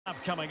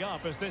Coming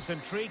up is this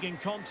intriguing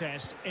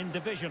contest in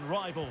division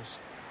rivals.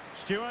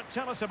 Stuart,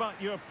 tell us about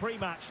your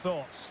pre-match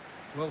thoughts.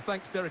 Well,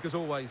 thanks, Derek, as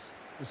always.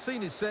 The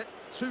scene is set,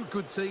 two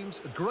good teams,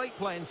 a great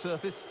playing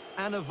surface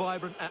and a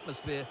vibrant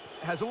atmosphere.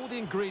 It has all the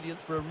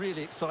ingredients for a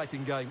really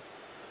exciting game.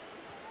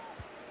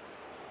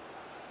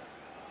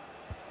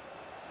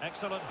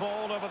 Excellent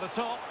ball over the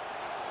top.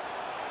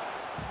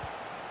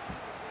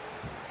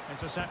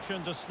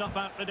 Interception to snuff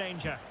out the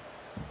danger.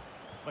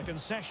 The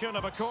concession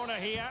of a corner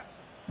here.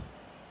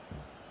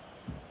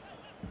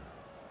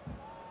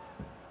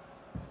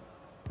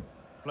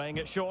 Playing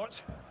it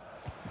short.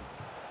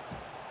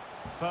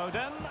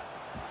 Foden.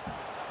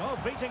 Oh,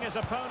 beating his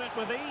opponent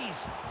with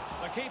ease.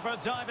 The keeper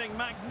diving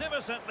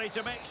magnificently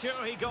to make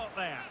sure he got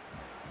there.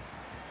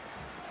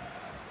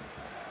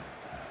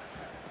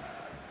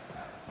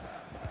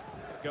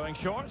 Going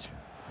short.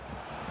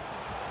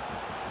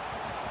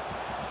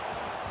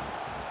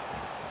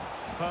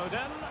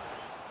 Foden.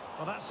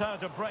 Well, that's how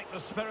to break the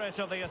spirit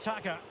of the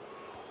attacker.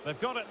 They've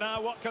got it now,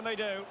 what can they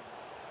do?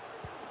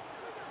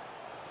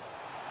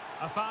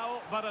 A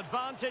foul, but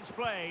advantage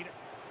played.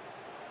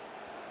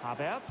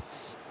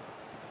 Havertz.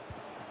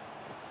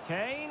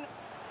 Kane.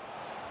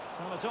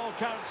 Well, it all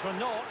counts for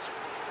naught.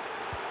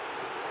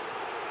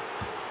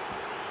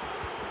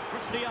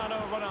 Cristiano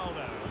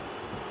Ronaldo.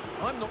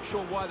 I'm not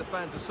sure why the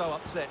fans are so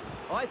upset.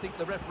 I think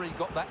the referee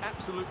got that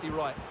absolutely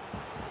right.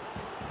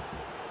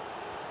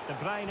 De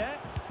Bruyne.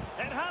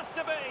 It has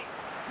to be.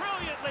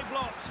 Brilliantly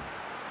blocked.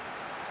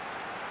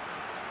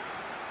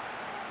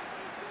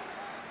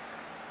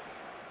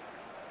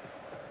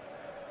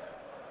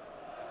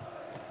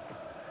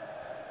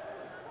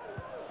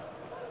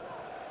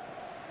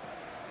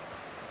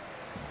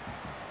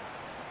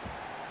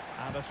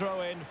 And a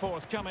throw-in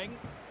forthcoming.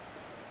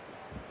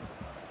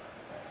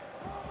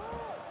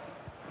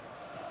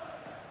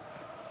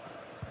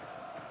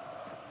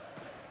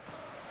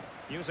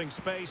 Using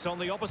space on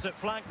the opposite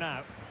flank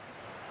now.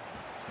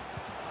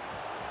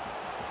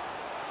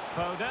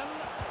 Foden.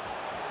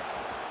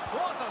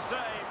 What a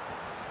save!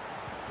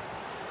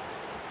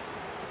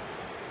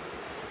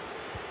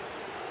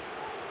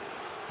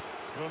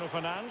 Bruno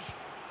Fernandes.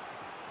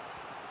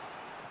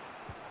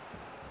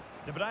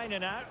 De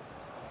Bruyne now.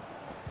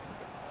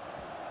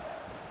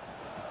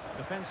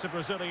 Defensive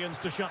Brazilians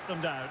to shut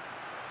them down.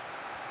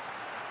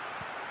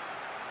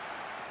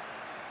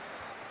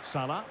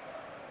 Salah.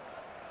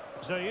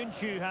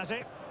 Zayuncu has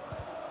it.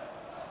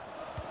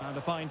 And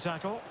a fine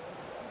tackle.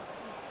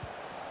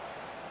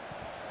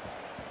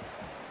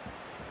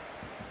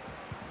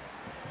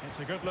 It's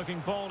a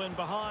good-looking ball in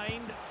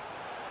behind.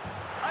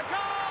 A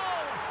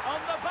goal!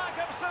 On the back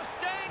of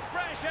sustained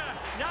pressure.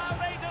 Now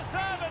they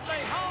deservedly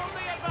hold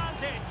the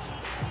advantage.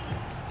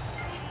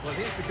 Well,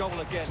 here's the goal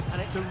again,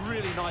 and it's a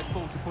really nice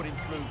ball to put him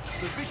through.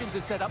 The vision to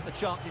set up the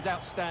chance is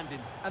outstanding,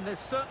 and there's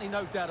certainly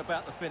no doubt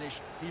about the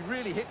finish. He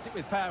really hits it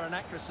with power and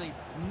accuracy.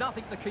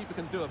 Nothing the keeper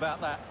can do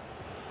about that.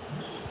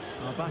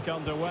 Well, back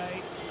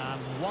underway,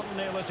 and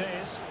 1-0 it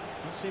is.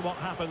 Let's see what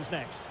happens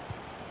next.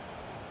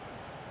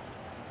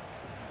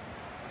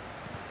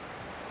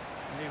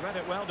 He read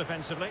it well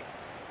defensively.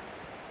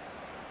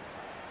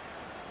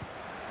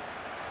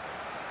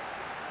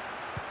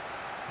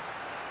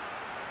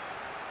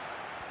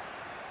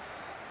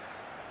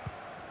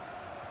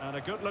 And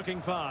a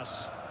good-looking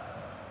pass.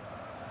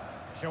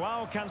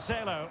 Joao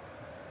Cancelo.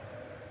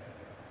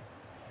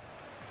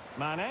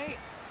 Mane.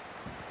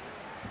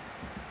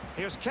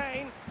 Here's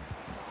Kane.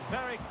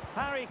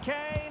 Harry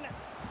Kane.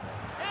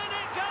 In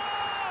it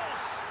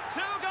goes!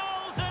 2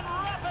 goals in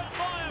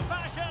rapid-fire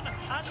fashion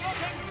and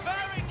looking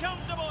very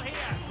comfortable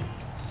here.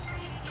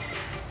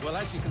 Well,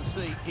 as you can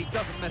see, he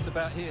doesn't mess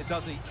about here,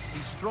 does he?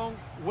 He's strong,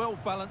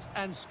 well-balanced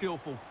and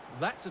skillful.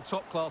 That's a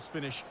top-class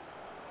finish.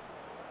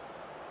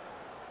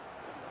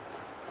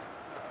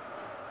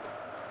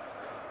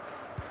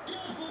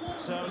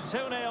 So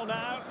 2-0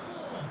 now.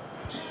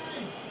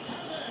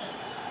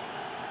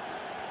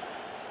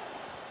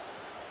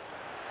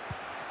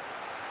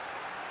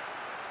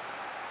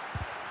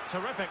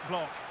 Terrific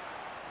block.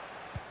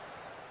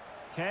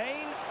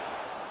 Kane.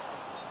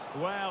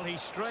 Well, he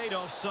strayed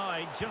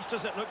offside just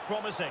as it looked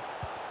promising.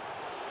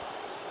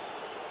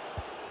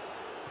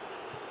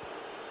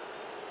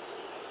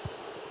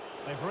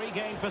 They've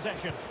regained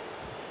possession.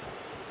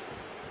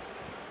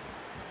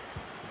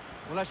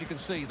 Well, as you can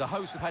see, the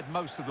hosts have had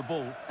most of the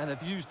ball and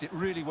have used it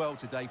really well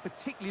today,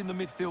 particularly in the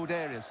midfield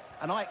areas.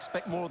 And I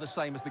expect more of the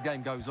same as the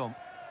game goes on.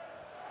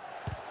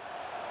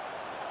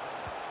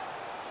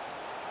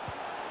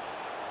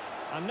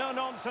 And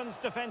no-nonsense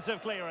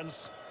defensive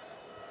clearance.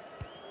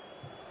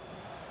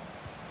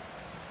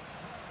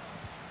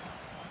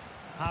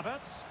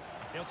 Havertz.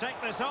 He'll take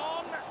this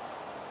on.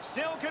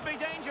 Still could be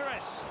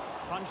dangerous.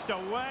 Punched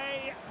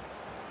away.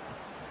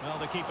 Well,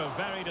 the keeper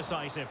very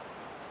decisive.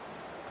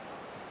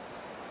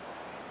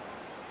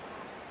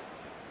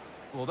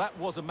 Well, that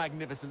was a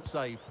magnificent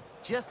save.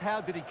 Just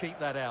how did he keep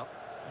that out?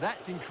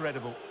 That's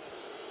incredible.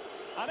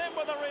 And in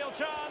with a real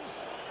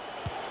chance.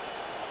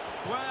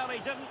 Well, he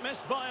didn't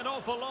miss by an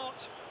awful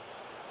lot.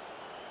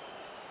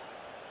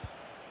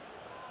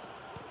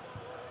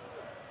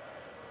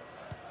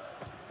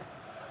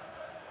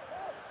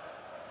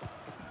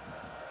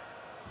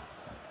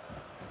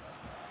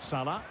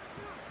 Salah.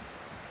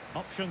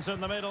 Options in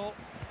the middle.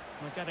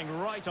 They're getting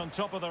right on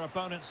top of their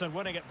opponents and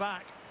winning it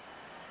back.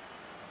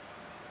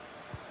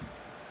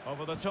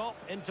 Over the top,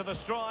 into the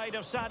stride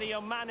of Sadio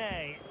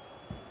Mane.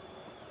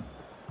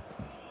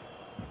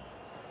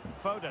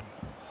 Foden.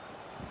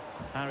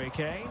 Harry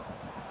Kane.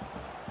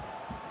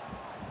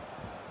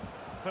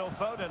 Phil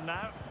Foden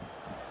now.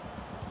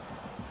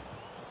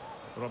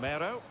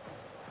 Romero.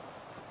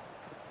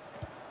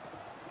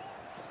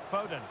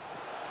 Foden.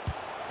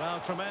 Well,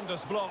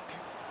 tremendous block.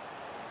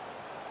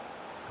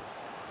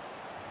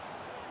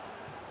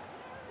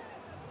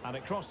 And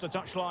it crossed the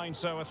touchline,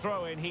 so a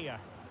throw in here.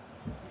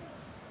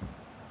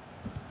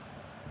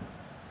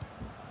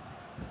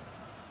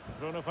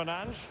 Bruno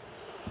Fernandes.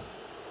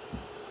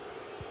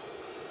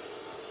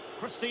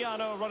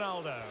 Cristiano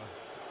Ronaldo.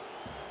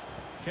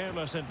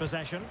 Careless in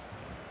possession.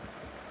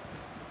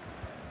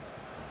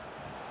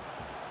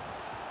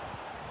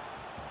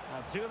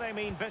 Now, do they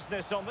mean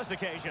business on this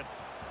occasion?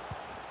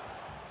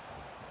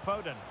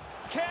 Foden.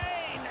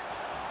 Kane!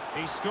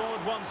 He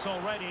scored once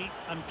already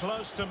and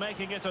close to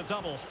making it a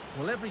double.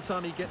 Well, every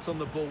time he gets on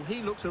the ball,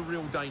 he looks a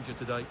real danger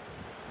today.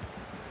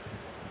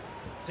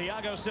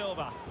 Thiago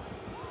Silva.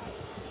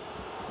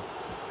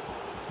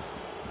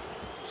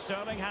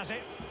 Sterling has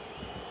it.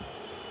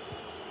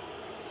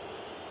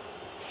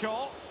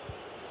 Shaw.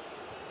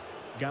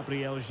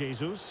 Gabriel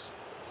Jesus.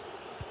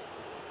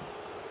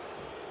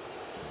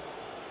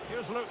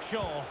 Here's Luke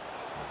Shaw.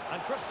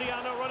 And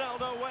Cristiano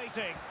Ronaldo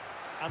waiting.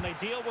 And they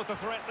deal with the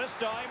threat this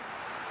time.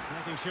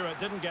 Making sure it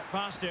didn't get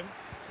past him.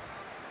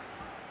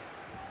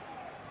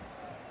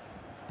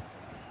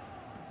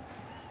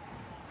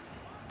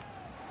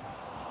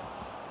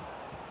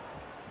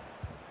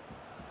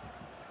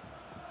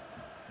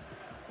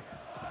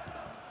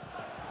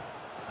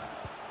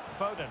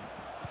 Foden.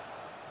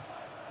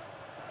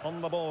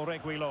 On the ball,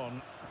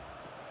 Reguilon.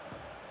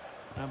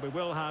 And we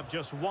will have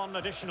just one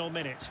additional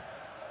minute.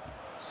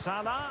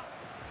 Salah.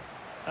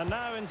 And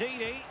now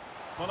Ndidi.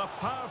 Well, a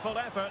powerful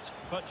effort,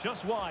 but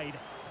just wide.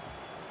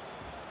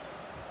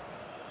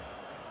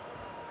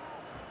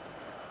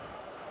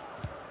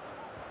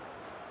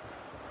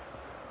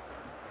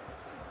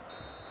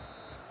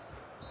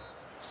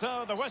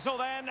 So the whistle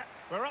then.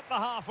 We're at the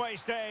halfway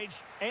stage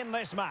in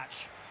this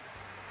match.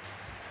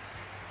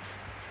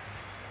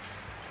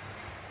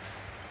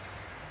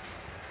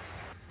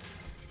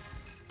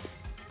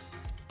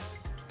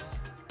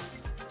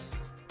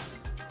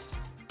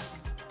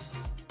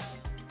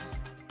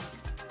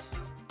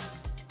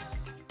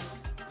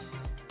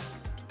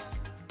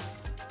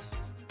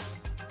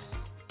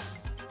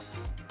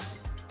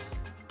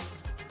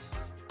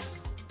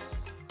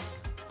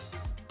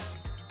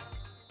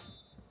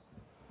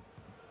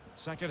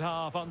 Second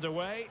half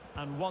underway,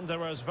 and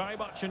Wanderers very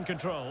much in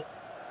control.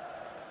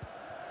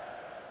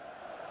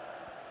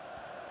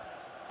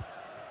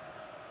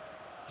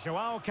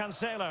 João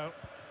Cancelo.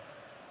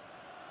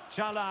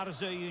 Çağlar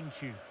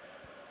Söyüncü.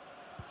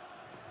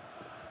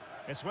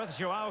 It's with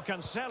João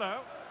Cancelo.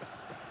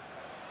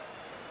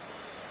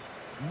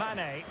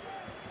 Mane.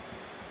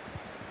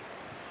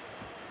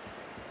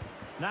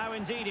 Now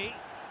Ndidi.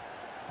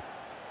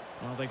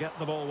 Well, they get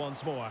the ball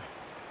once more.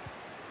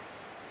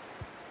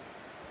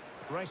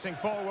 Racing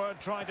forward,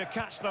 trying to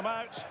catch them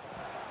out.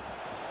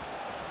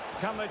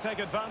 Can they take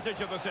advantage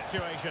of the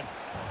situation?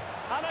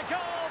 And a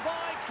goal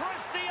by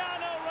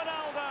Cristiano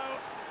Ronaldo.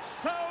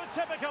 So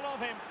typical of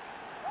him.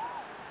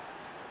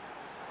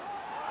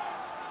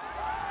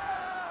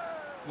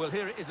 Well,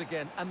 here it is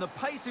again, and the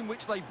pace in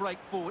which they break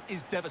forward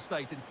is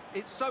devastating.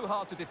 It's so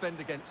hard to defend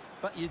against,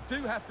 but you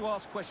do have to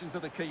ask questions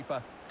of the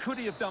keeper. Could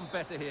he have done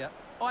better here?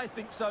 I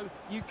think so.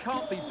 You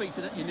can't be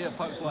beaten at your near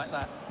post like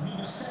that.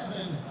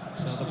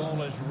 So the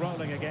ball is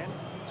rolling again.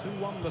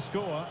 2-1 the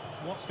score.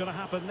 What's going to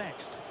happen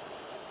next?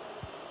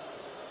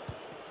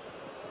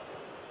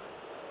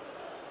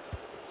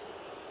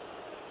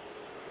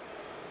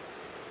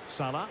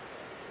 Salah.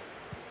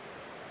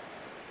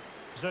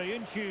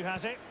 Söyüncü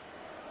has it.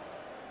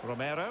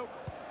 Romero.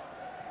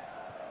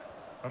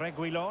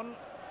 Reguilon.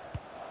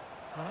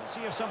 Well, let's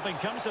see if something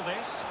comes of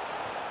this.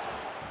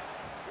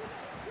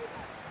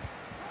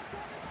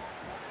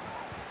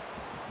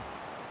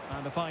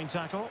 And a fine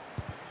tackle.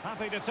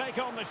 Happy to take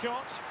on the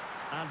shot.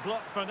 And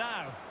blocked for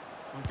now.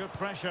 And good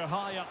pressure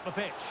high up the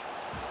pitch.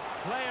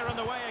 Player in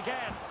the way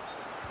again.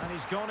 And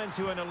he's gone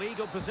into an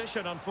illegal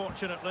position,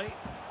 unfortunately.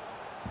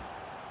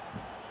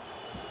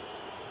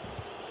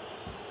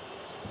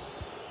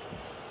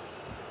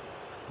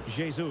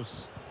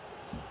 Jesus.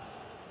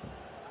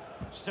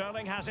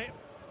 Sterling has it.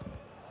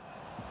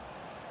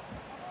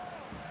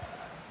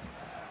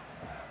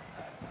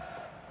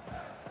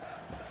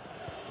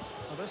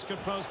 Well, this could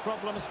pose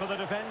problems for the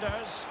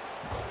defenders.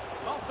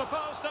 Off the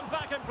post and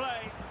back in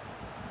play.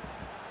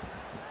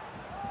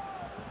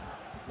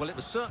 Well, it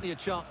was certainly a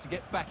chance to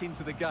get back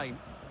into the game,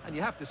 and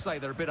you have to say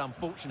they're a bit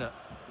unfortunate,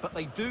 but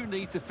they do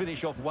need to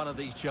finish off one of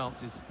these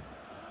chances.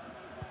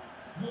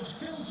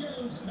 Phil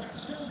Jones,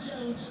 that's Phil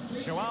Jones.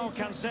 João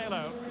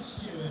Cancelo.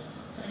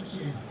 Thank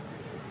you.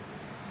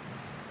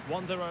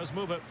 Wanderers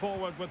move it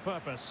forward with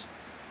purpose.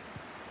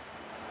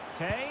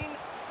 Kane,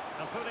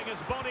 and putting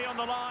his body on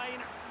the line.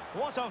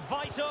 What a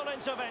vital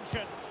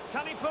intervention.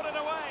 Can he put it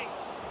away?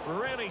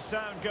 Really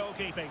sound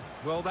goalkeeping.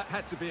 Well, that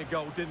had to be a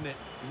goal, didn't it?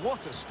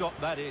 What a stop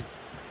that is.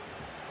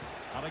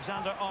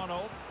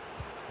 Alexander-Arnold.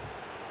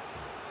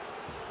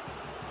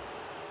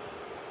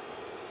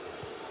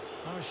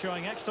 Oh,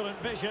 showing excellent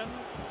vision.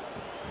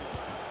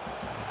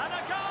 And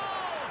a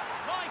goal!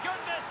 My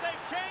goodness,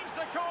 they've changed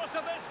the course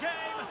of this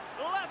game.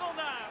 Level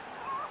now.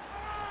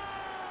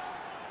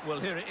 Well,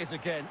 here it is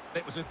again.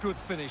 It was a good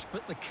finish,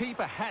 but the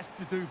keeper has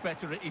to do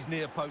better at his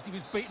near post. He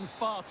was beaten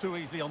far too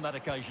easily on that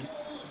occasion.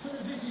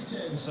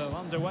 So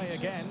underway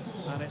again,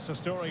 and it's a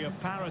story of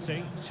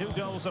parity. 2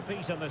 goals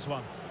apiece in this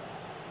one.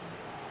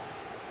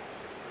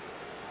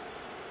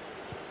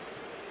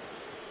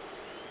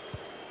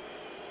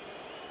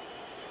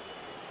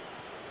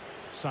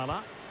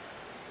 Salah.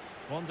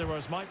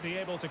 Wanderers might be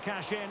able to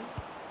cash in.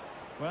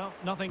 Well,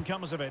 nothing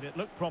comes of it. It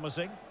looked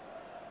promising.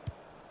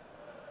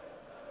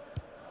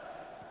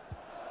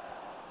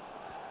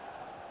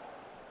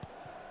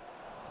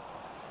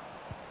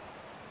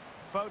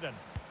 Foden.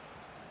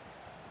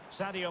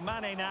 Sadio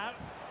Mane now.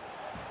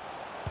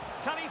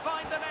 Can he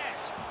find the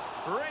net?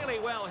 Really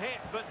well hit,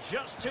 but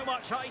just too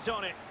much height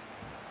on it.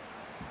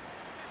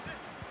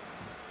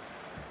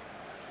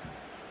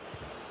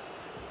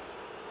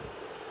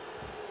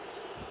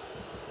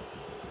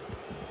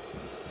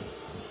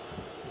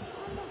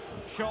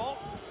 Shaw.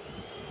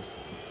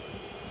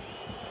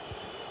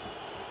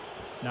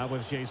 Now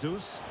with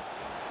Jesus.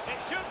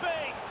 It should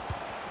be.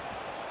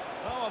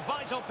 Oh, a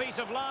vital piece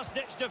of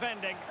last-ditch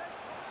defending.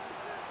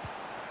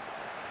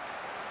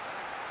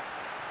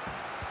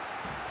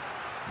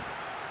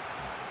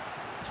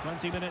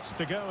 20 minutes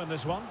to go in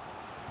this one.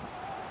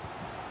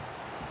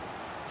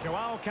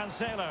 Joao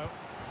Cancelo.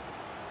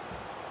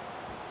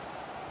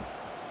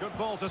 Good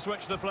ball to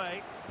switch the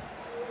play.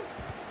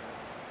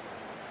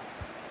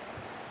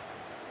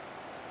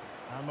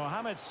 And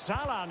Mohamed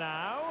Salah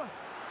now,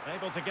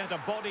 able to get a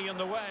body in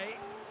the way.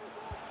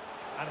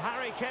 And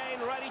Harry Kane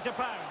ready to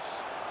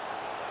pounce.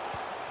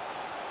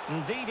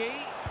 Ndidi.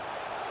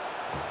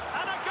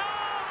 And a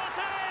goal it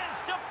is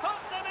to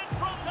put them in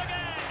front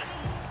again.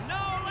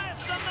 No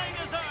less than they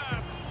deserve.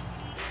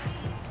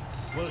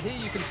 Well,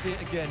 here you can see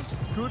it again.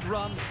 Good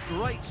run,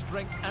 great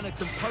strength, and a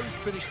composed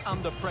finish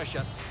under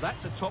pressure.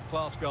 That's a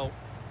top-class goal.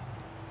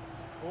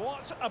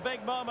 What a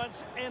big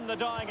moment in the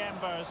dying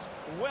embers.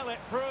 Will it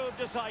prove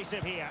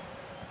decisive here?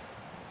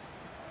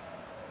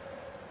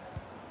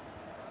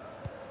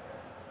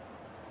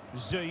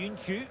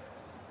 Ziyech.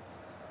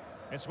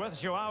 It's with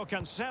Joao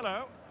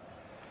Cancelo.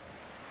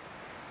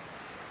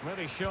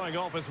 Really showing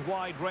off his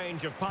wide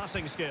range of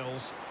passing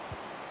skills.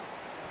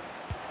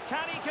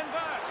 Can he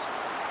convert?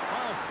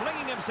 Oh,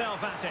 flinging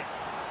himself at it.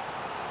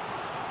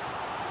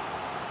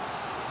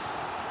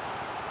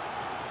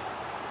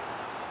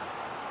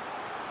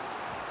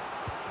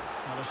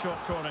 And a short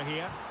corner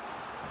here.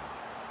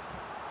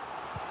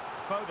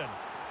 Foden.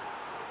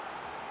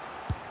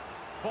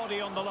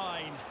 Body on the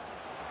line.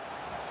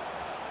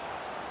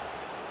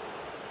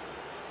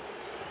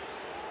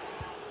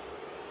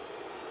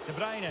 De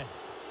Bruyne.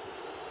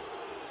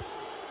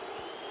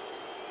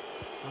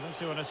 Well,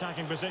 into an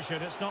attacking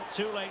position. It's not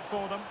too late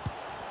for them.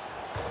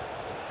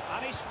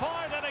 And he's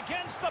fired it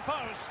against the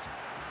post.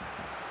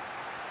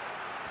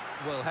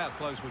 Well, how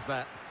close was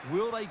that?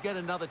 Will they get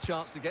another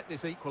chance to get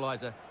this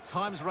equaliser?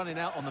 Time's running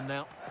out on them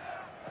now.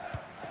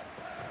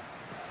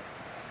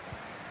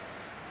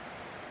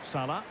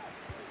 Salah.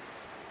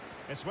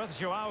 It's with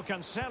Joao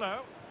Cancelo.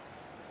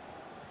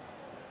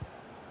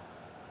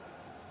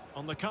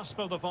 On the cusp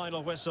of the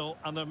final whistle,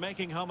 and they're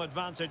making home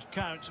advantage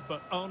count,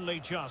 but only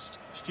just.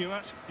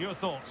 Stuart, your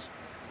thoughts?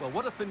 Well,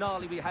 what a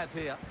finale we have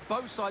here.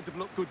 Both sides have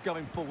looked good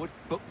going forward,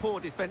 but poor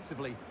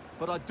defensively.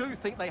 But I do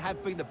think they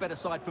have been the better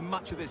side for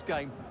much of this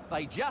game.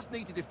 They just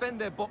need to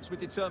defend their box with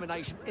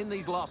determination in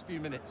these last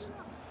few minutes.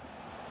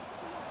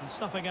 And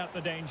snuffing out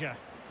the danger.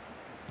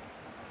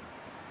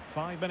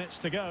 5 minutes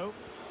to go.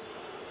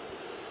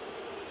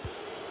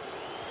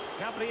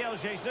 Gabriel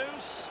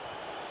Jesus.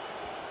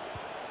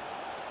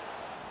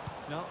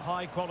 No,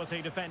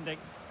 high-quality defending.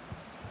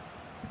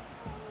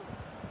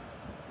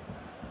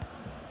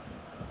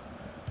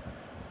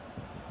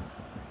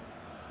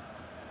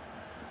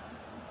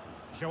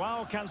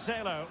 Joao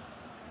Cancelo.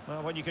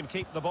 Well, when you can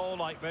keep the ball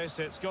like this,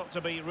 it's got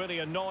to be really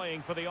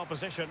annoying for the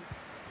opposition.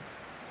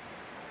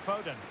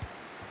 Foden.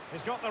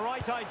 He's got the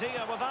right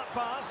idea with that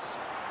pass.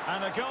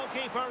 And a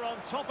goalkeeper on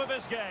top of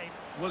his game.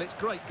 Well, it's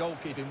great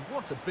goalkeeping.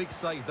 What a big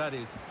save that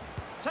is.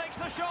 Takes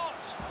the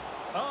shot.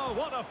 Oh,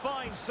 what a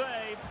fine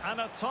save,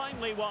 and a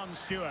timely one,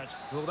 Stuart.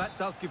 Well, that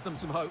does give them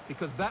some hope,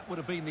 because that would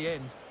have been the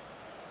end.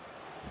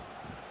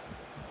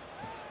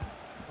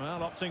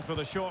 Well, opting for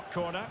the short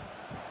corner.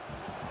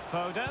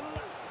 Foden,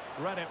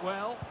 read it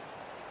well.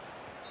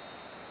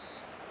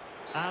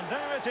 And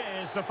there it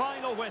is, the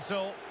final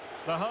whistle.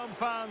 The home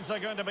fans are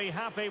going to be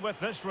happy with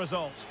this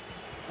result.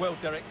 Well,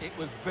 Derek, it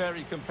was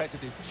very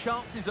competitive.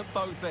 Chances at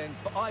both ends,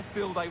 but I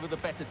feel they were the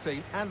better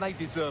team, and they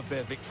deserved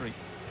their victory.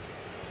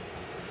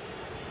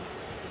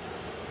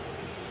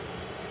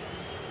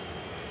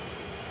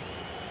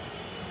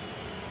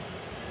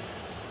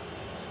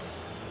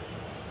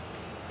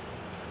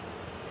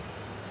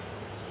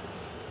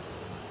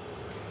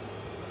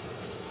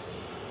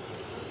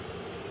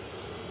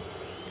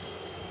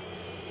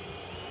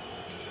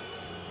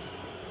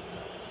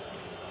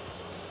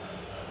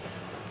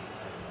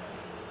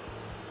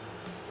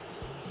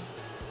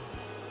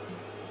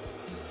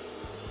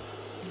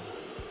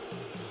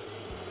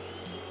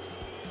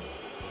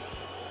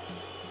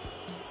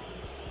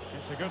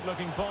 a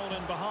good-looking ball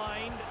in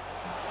behind.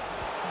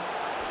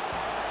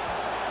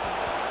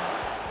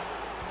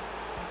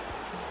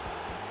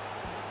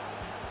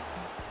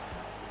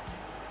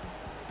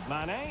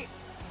 Mane.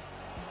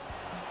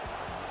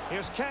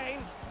 Here's Kane.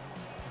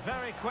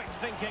 Very quick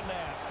thinking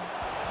there.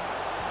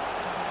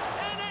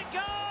 In it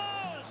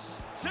goes!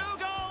 2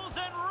 goals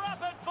in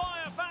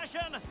rapid-fire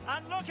fashion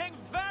and looking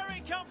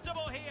very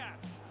comfortable here.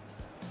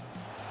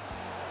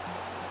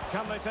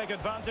 Can they take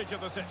advantage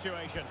of the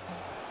situation?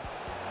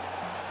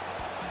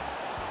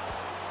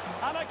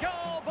 And a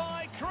goal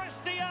by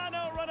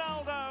Cristiano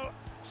Ronaldo.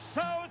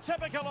 So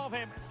typical of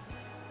him.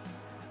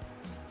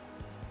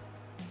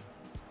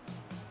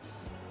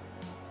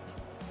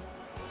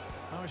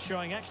 Oh,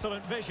 showing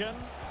excellent vision.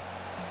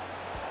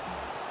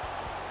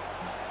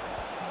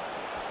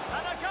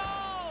 And a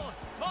goal!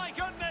 My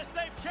goodness,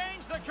 they've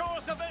changed the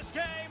course of this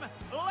game.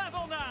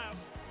 Level now.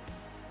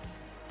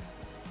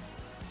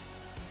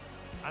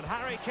 And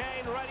Harry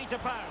Kane ready to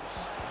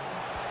pounce.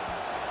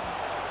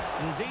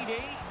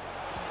 Ndidi.